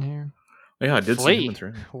Roberts is in here. Yeah, I did see him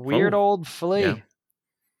through. Weird old Flea. Yeah.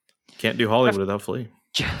 Can't do Hollywood without Flea.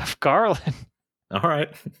 Jeff Garlin. All right.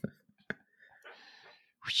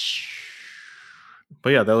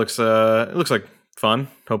 But yeah, that looks it looks like fun.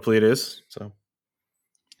 Hopefully it is. So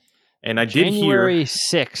And I did January hear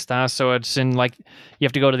 6th, so it's in like you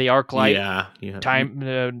have to go to the ArcLight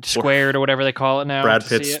time squared or whatever they call it now. Brad to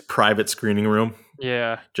see Pitt's it. private screening room.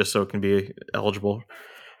 Yeah. Just so it can be eligible.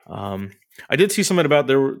 I did see something about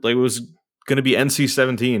there like it was going to be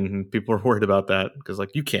NC-17, and people were worried about that because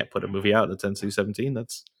like you can't put a movie out that's NC-17.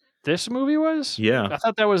 That's This movie was? Yeah. I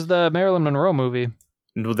thought that was the Marilyn Monroe movie.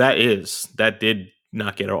 No, that did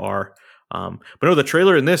not get an R. But no, the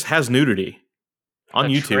trailer in this has nudity on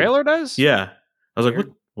The YouTube. trailer does? Yeah. I was Weird.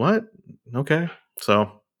 like, what? Okay.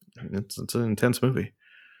 So it's an intense movie.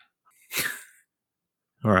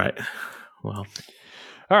 All right. Well.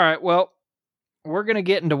 All right. Well, we're going to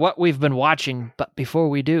get into what we've been watching. But before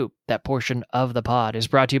we do, that portion of the pod is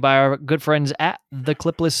brought to you by our good friends at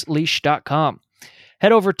thecliplessleash.com.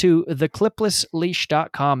 Head over to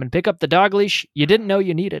thecliplessleash.com and pick up the dog leash you didn't know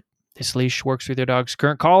you needed. This leash works with your dog's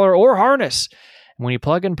current collar or harness. And when you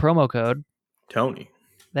plug in promo code Tony.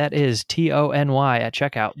 That is TONY at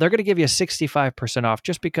checkout, they're going to give you 65% off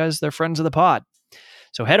just because they're friends of the pod.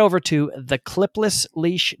 So head over to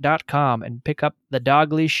thecliplessleash.com and pick up the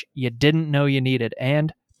dog leash you didn't know you needed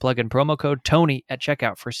and plug in promo code Tony at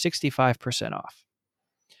checkout for 65% off.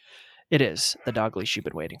 It is the dog leash you've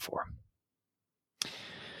been waiting for.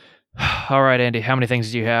 All right, Andy, how many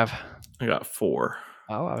things do you have? I got 4.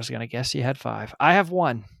 Oh, I was going to guess you had 5. I have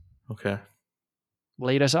 1. Okay.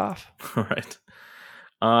 Lead us off. All right.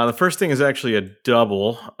 The first thing is actually a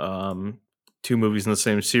double. 2 movies in the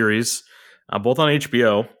same series, both on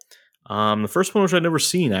HBO. The first one, which I'd never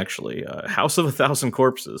seen, actually, House of a Thousand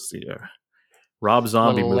Corpses, the Rob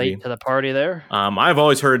Zombie movie. Late to the party there. I've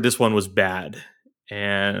always heard this one was bad,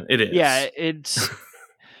 and it is. Yeah, it's.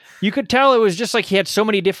 You could tell it was just like he had so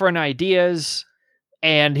many different ideas,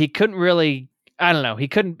 and he couldn't really. I don't know. He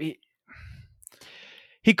couldn't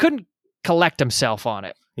collect himself on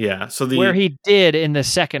it. Yeah, so where he did in the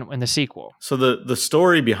sequel. So the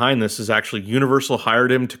story behind this is actually Universal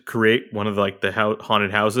hired him to create one of the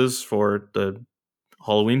haunted houses for the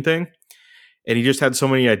Halloween thing, and he just had so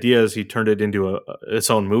many ideas he turned it into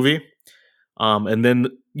its own movie. And then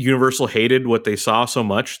Universal hated what they saw so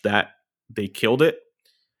much that they killed it,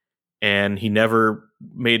 and he never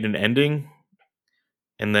made an ending.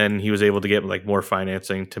 And then he was able to get more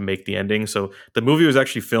financing to make the ending. So the movie was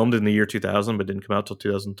actually filmed in the year 2000, but didn't come out till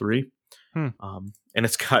 2003. And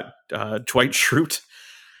it's got Dwight Schrute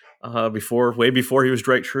way before he was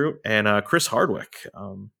Dwight Schrute, and Chris Hardwick,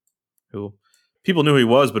 who people knew who he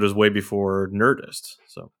was, but it was way before Nerdist.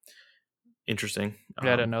 So interesting. I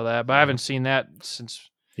didn't know that, but I haven't seen that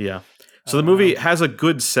since. Yeah. So the movie has a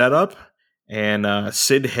good setup, and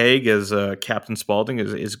Sid Haig as Captain Spaulding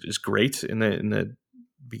is great in the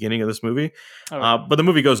beginning of this movie. But the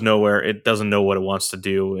movie goes nowhere. It doesn't know what it wants to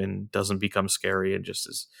do and doesn't become scary, and just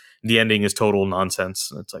is the ending is total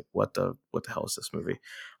nonsense. And it's like, what the hell is this movie?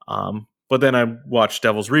 But then I watched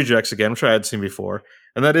Devil's Rejects again, which I had seen before,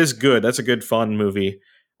 and that is good. That's a good fun movie.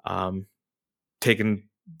 Taking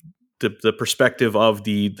the perspective of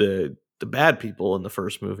the bad people in the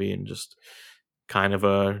first movie, and just kind of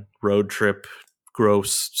a road trip,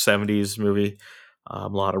 gross 70s movie. A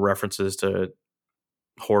lot of references to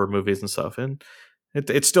horror movies and stuff, and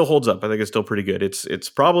it still holds up. I think it's still pretty good. It's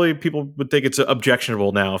probably, people would think it's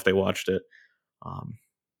objectionable now if they watched it,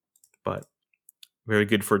 but very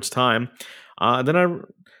good for its time. Then I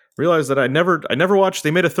realized that I never watched.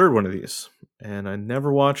 They made a third one of these, and I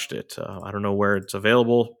never watched it. I don't know where it's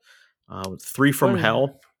available. 3 from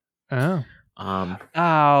Hell. Oh,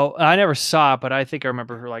 I never saw it, but I think I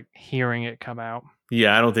remember hearing it come out.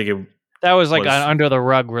 Yeah, I don't think it. That was an under the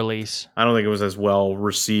rug release. I don't think it was as well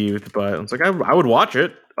received, but it's like I would watch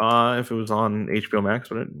it if it was on HBO Max,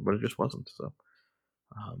 but it just wasn't. So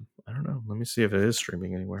I don't know. Let me see if it is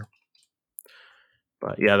streaming anywhere.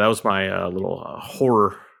 But yeah, that was my little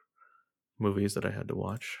horror movies that I had to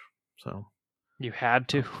watch. So you had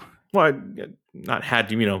to. Well, not had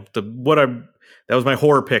to. That was my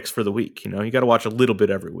horror picks for the week. You got to watch a little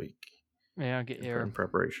bit every week. Yeah, get your in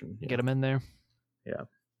preparation. Get them in there. Yeah.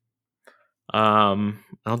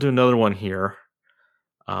 I'll do another one here.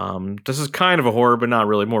 This is kind of a horror, but not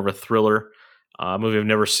really. More of a thriller. Movie I've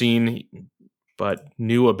never seen, but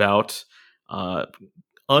knew about.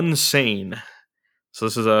 Unsane. So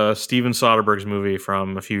this is a Steven Soderbergh's movie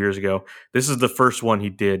from a few years ago. This is the first one he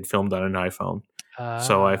did, filmed on an iPhone.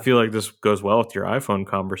 So I feel like this goes well with your iPhone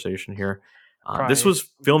conversation here. This was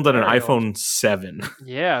filmed on an iPhone 7.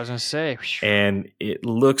 Yeah, I was going to say. And it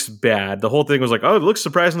looks bad. The whole thing was like, oh, it looks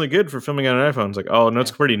surprisingly good for filming on an iPhone. It's like, oh, no,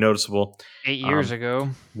 it's pretty noticeable. 8 years ago.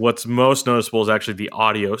 What's most noticeable is actually the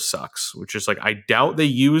audio sucks, which is I doubt they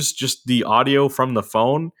used just the audio from the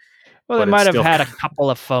phone Well, they but it's might have still- had a couple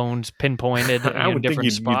of phones pinpointed I in would think different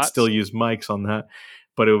you'd spots. still use mics on that,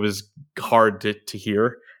 but it was hard to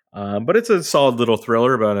hear. But it's a solid little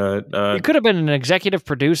thriller about a You could have been an executive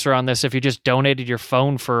producer on this if you just donated your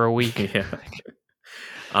phone for a week. yeah.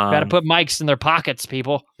 Got to put mics in their pockets,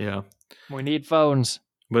 people. Yeah, We need phones.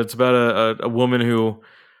 but it's about a woman who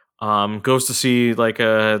goes to see like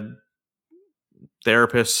a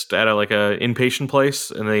therapist at a inpatient place,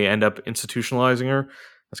 and they end up institutionalizing her.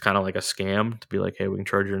 It's kind of like a scam to be like, hey, we can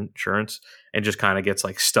charge your insurance, and just kind of gets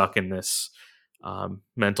like stuck in this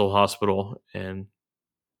mental hospital, and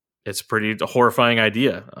it's pretty horrifying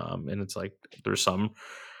idea. And it's like there's some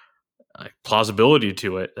plausibility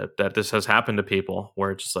to it that this has happened to people,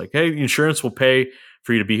 where it's just like, hey, insurance will pay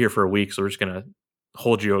for you to be here for a week, so we're just gonna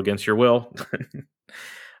hold you against your will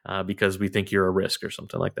because we think you're a risk or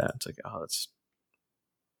something like that. It's like, oh, that's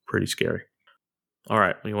pretty scary. All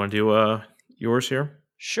right, you want to do yours here?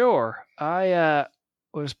 Sure. I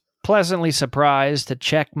was pleasantly surprised to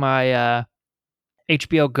check my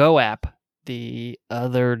HBO Go app the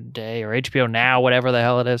other day, or HBO Now, whatever the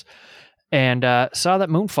hell it is, and saw that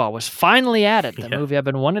Moonfall was finally added. The movie I've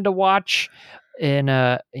been wanting to watch in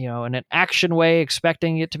in an action way,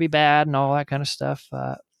 expecting it to be bad and all that kind of stuff.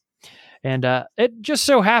 And it just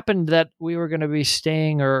so happened that we were going to be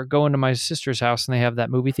staying or going to my sister's house, and they have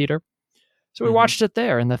that movie theater. So we watched it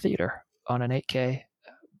there in the theater on an 8K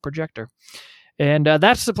projector. And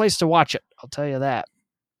that's the place to watch it. I'll tell you that.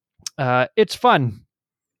 It's fun.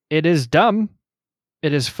 It is dumb.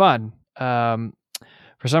 It is fun.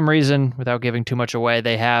 For some reason, without giving too much away,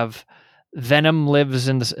 they have Venom lives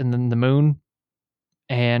in the moon.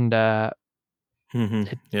 And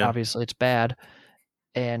obviously it's bad.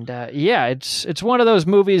 And it's one of those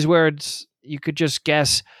movies where you could just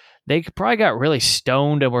guess they probably got really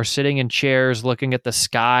stoned and were sitting in chairs looking at the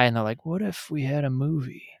sky, and they're like, what if we had a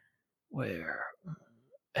movie where,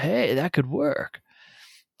 hey, that could work?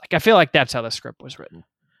 Like, I feel like that's how the script was written.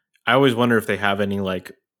 I always wonder if they have any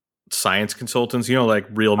like science consultants, like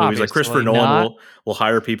real movies. Obviously like Christopher Nolan will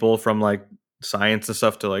hire people from like science and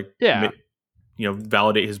stuff to like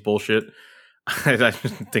validate his bullshit. I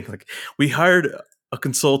just think like we hired a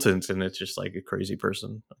consultant, and it's just like a crazy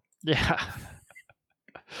person. Yeah.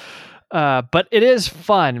 But it is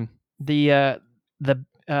fun. The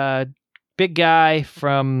big guy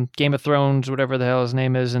from Game of Thrones, whatever the hell his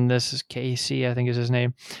name is, and this is Casey, I think is his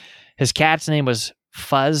name. His cat's name was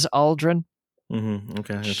Fuzz Aldrin.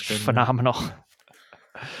 Okay, that's good. Phenomenal.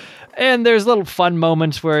 And there's little fun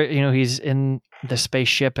moments where he's in the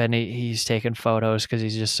spaceship and he's taking photos because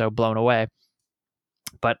he's just so blown away.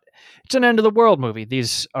 But it's an end of the world movie.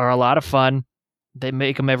 These are a lot of fun. They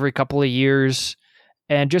make them every couple of years,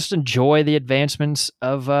 and just enjoy the advancements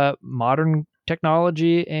of modern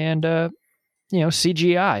technology and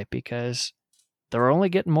CGI, because they're only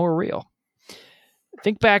getting more real.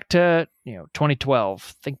 Think back to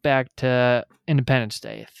 2012. Think back to Independence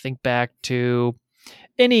Day. Think back to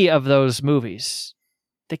any of those movies.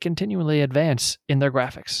 They continually advance in their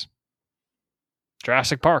graphics.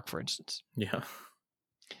 Jurassic Park, for instance. Yeah.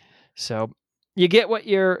 So you get what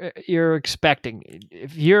you're expecting.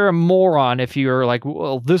 If you're a moron, if you're like,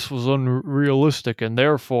 well, this was unrealistic and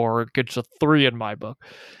therefore it gets a 3 in my book.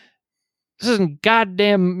 This isn't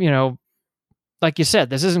goddamn, like you said,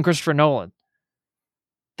 this isn't Christopher Nolan.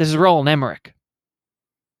 This is Roland Emmerich.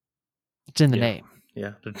 It's in the name.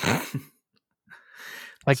 Yeah.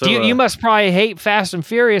 Like, so, you must probably hate Fast and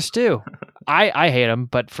Furious too. I hate them,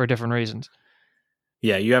 but for different reasons.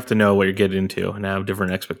 Yeah, you have to know what you're getting into and have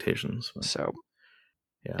different expectations. So,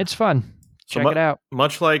 it's fun. Check it out.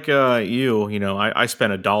 Much like I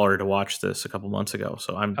spent $1 to watch this a couple months ago,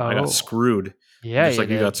 so I got screwed. Yeah, just like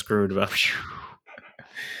you got screwed about.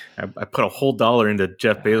 I put a whole $1 into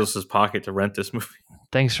Jeff Bezos' pocket to rent this movie.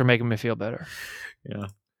 Thanks for making me feel better. Yeah.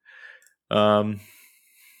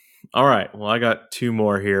 All right. Well, I got 2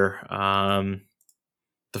 more here.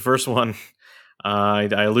 The first one, I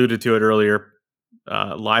alluded to it earlier.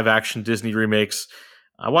 Live action Disney remakes.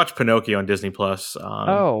 I watched Pinocchio on Disney Plus.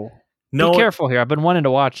 Be careful here. I've been wanting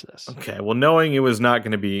to watch this. Okay, well, knowing it was not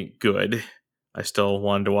going to be good, I still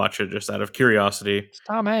wanted to watch it just out of curiosity. It's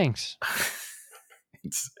Tom Hanks.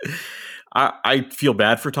 I feel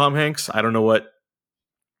bad for Tom Hanks. I don't know what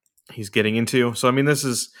he's getting into. So, I mean, this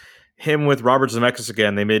is him with Robert Zemeckis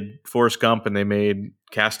again. They made Forrest Gump and they made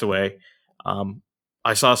Castaway.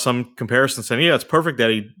 I saw some comparisons saying, it's perfect that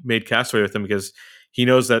he made Castaway with him because he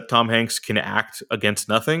knows that Tom Hanks can act against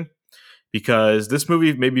nothing, because this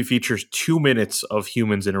movie maybe features 2 minutes of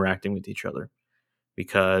humans interacting with each other,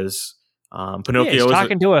 because Pinocchio he's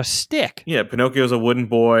talking to a stick. Yeah, Pinocchio's a wooden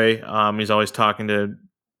boy. He's always talking to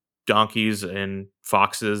donkeys and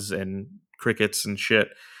foxes and crickets and shit.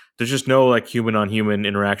 There's just no like human on human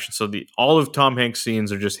interaction. So all of Tom Hanks'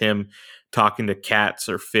 scenes are just him talking to cats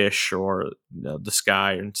or fish or the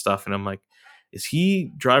sky and stuff. And I'm like, is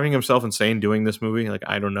he driving himself insane doing this movie? Like,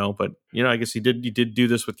 I don't know, but I guess he did do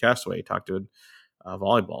this with Castaway. He talked to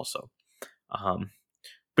volleyball. So,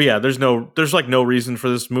 but yeah, there's like no reason for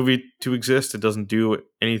this movie to exist. It doesn't do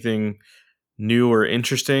anything new or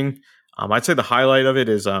interesting. I'd say the highlight of it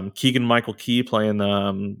is Keegan Michael Key playing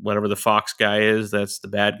whatever the fox guy is. That's the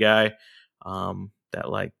bad guy that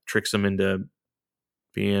like tricks him into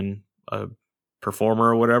being a performer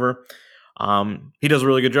or whatever. He does a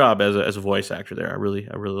really good job as a voice actor there. I really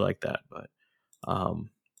like that. But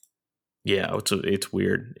yeah, it's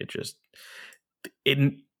weird.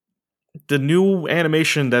 The new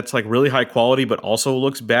animation that's like really high quality but also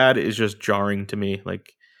looks bad is just jarring to me.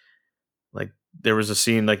 Like there was a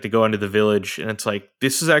scene like they go into the village and it's like,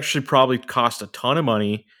 this is actually probably cost a ton of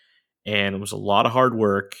money and it was a lot of hard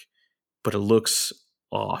work, but it looks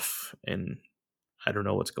off and I don't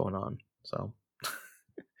know what's going on. So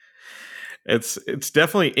it's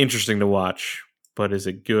definitely interesting to watch, but is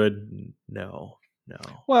it good? No.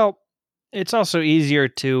 Well, it's also easier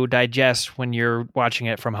to digest when you're watching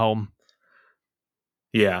it from home.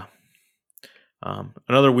 Yeah.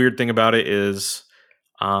 Another weird thing about it is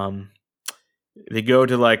they go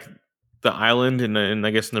to like the island and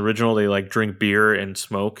I guess in the original they like drink beer and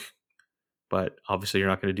smoke, but obviously you're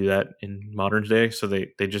not going to do that in modern day. So they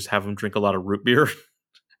just have them drink a lot of root beer.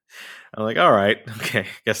 I'm like, all right, okay. I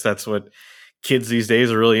guess that's what kids these days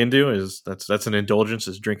are really into is that's an indulgence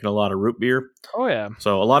is drinking a lot of root beer. Oh yeah.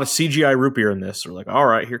 So a lot of CGI root beer in this. We're like, all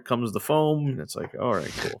right, here comes the foam. And it's like, all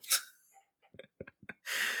right, cool.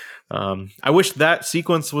 I wish that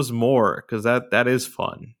sequence was more because that is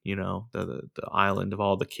fun, the island of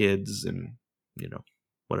all the kids and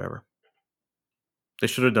whatever. They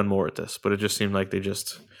should have done more with this, but it just seemed like they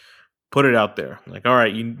just put it out there. Like, all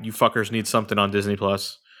right, you fuckers need something on Disney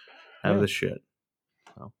Plus. Have this shit.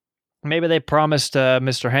 So. Maybe they promised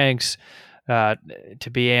Mr. Hanks to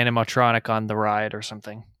be animatronic on the ride or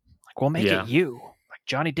something. Like, we'll make it you, like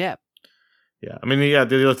Johnny Depp. Yeah, I mean, the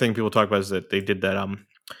other thing people talk about is that they did that.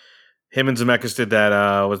 Him and Zemeckis did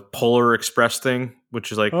that with Polar Express thing,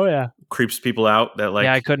 which is like, creeps people out. That like,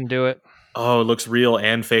 I couldn't do it. Oh, it looks real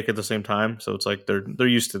and fake at the same time. So it's like they're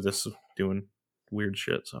used to this doing weird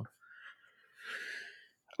shit. So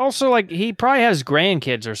also, like he probably has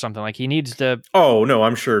grandkids or something. Like he needs to. Oh no,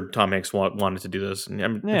 I'm sure Tom Hanks wanted to do this.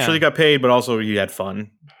 I'm sure he got paid, but also he had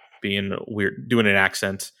fun being weird, doing an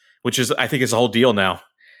accent, which is I think is the whole deal now.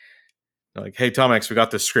 They're like, hey Tom Hanks, we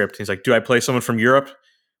got this script. He's like, do I play someone from Europe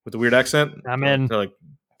with a weird accent? I'm in. They're like,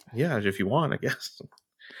 yeah, if you want, I guess.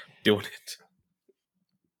 Doing it.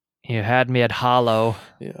 You had me at hollow.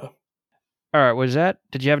 Yeah. All right. Was that?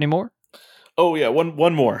 Did you have any more? Oh yeah,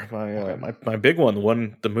 one more. My big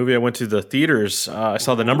one. The movie I went to the theaters. I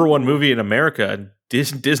saw the number one movie in America.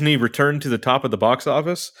 Disney returned to the top of the box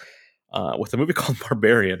office with a movie called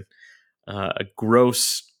Barbarian, a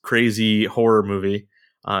gross, crazy horror movie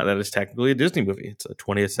that is technically a Disney movie. It's a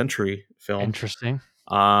 20th century film. Interesting.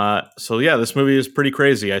 So yeah, this movie is pretty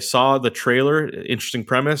crazy. I saw the trailer. Interesting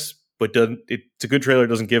premise, but it's a good trailer. It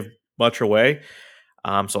doesn't give much away.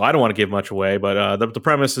 So I don't want to give much away, but the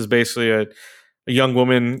premise is basically a young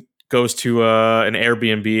woman goes to an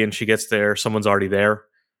Airbnb and she gets there. Someone's already there.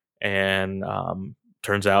 And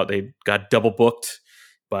turns out they got double booked,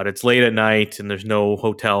 but it's late at night and there's no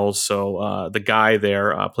hotels. So the guy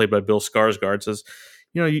there, played by Bill Skarsgård, says,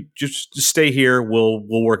 you just stay here. We'll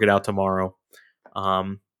work it out tomorrow.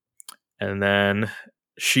 And then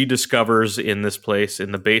she discovers in this place,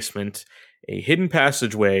 in the basement, a hidden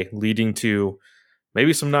passageway leading to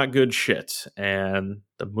maybe some not good shit. And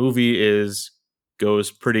the movie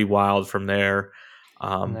goes pretty wild from there.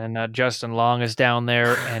 And then Justin Long is down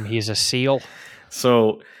there and he's a SEAL.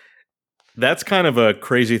 So that's kind of a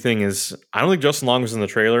crazy thing is I don't think Justin Long was in the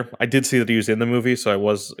trailer. I did see that he was in the movie, so I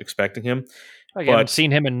was expecting him. I haven't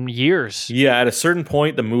seen him in years. Yeah, at a certain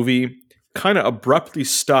point, the movie kind of abruptly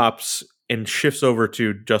stops and shifts over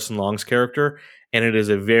to Justin Long's character. And it is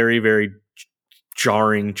a very, very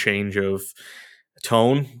jarring change of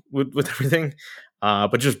tone with everything.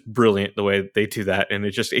 But just brilliant the way they do that. And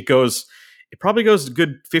it probably goes a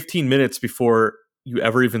good 15 minutes before you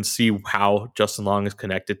ever even see how Justin Long is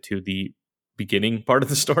connected to the beginning part of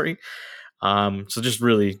the story. So just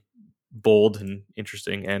really bold and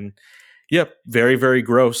interesting. And yep, very, very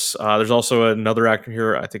gross. There's also another actor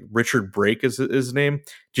here. I think Richard Brake is his name.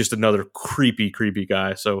 Just another creepy, creepy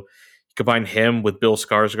guy. So you combine him with Bill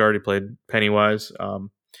Skarsgård, he played Pennywise,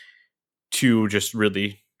 two just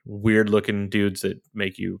really, weird looking dudes that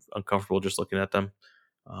make you uncomfortable just looking at them.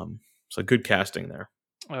 So good casting there.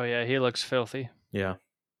 Oh yeah, he looks filthy. Yeah.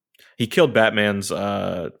 He killed Batman's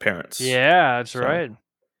parents. Yeah, that's So right.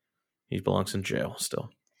 he belongs in jail still.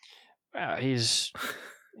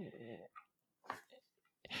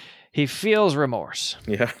 He feels remorse.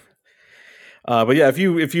 Yeah. But yeah, if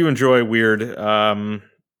you enjoy weird,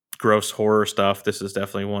 gross horror stuff, this is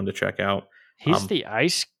definitely one to check out. He's the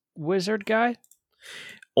ice wizard guy?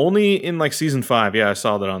 Only in like season 5. Yeah, I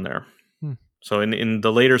saw that on there. So in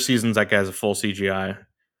the later seasons, that guy's a full CGI.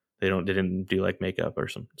 They didn't do like makeup or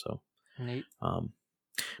something. So neat.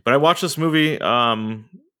 But I watched this movie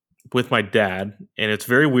with my dad, and it's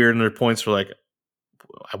very weird. And there are points where like,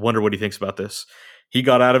 I wonder what he thinks about this. He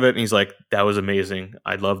got out of it, and he's like, "That was amazing.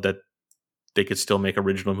 I love that they could still make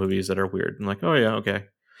original movies that are weird." I'm like, "Oh yeah, okay."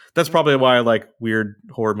 That's probably why I like weird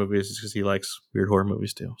horror movies, is because he likes weird horror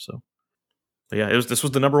movies too. So, but yeah, this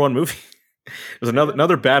was the number one movie. It was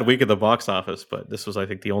another bad week at the box office, but this was, I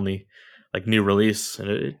think, the only like new release, and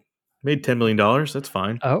it made $10 million. That's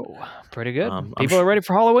fine. Oh, pretty good. People are ready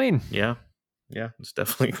for Halloween. Yeah, it's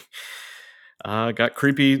definitely got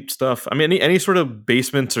creepy stuff. I mean, any sort of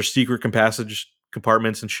basements or secret passage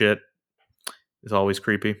compartments and shit is always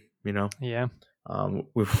creepy. You know. Yeah.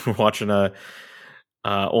 We were watching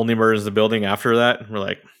Only Murders in the Building after that, and we're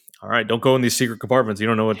like, all right, don't go in these secret compartments. You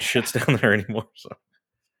don't know what shit's down there anymore. So,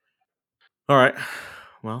 all right,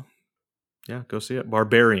 well, yeah, go see it.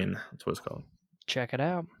 Barbarian, that's what it's called. Check it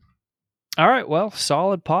out. All right, well,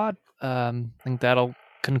 solid pod. I think that'll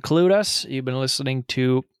conclude us. You've been listening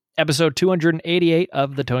to episode 288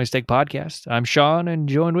 of the Tony Steak Podcast. I'm Sean, and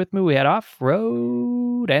joined with me, we had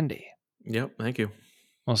Off-Road Andy. Yep, thank you.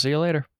 We'll see you later.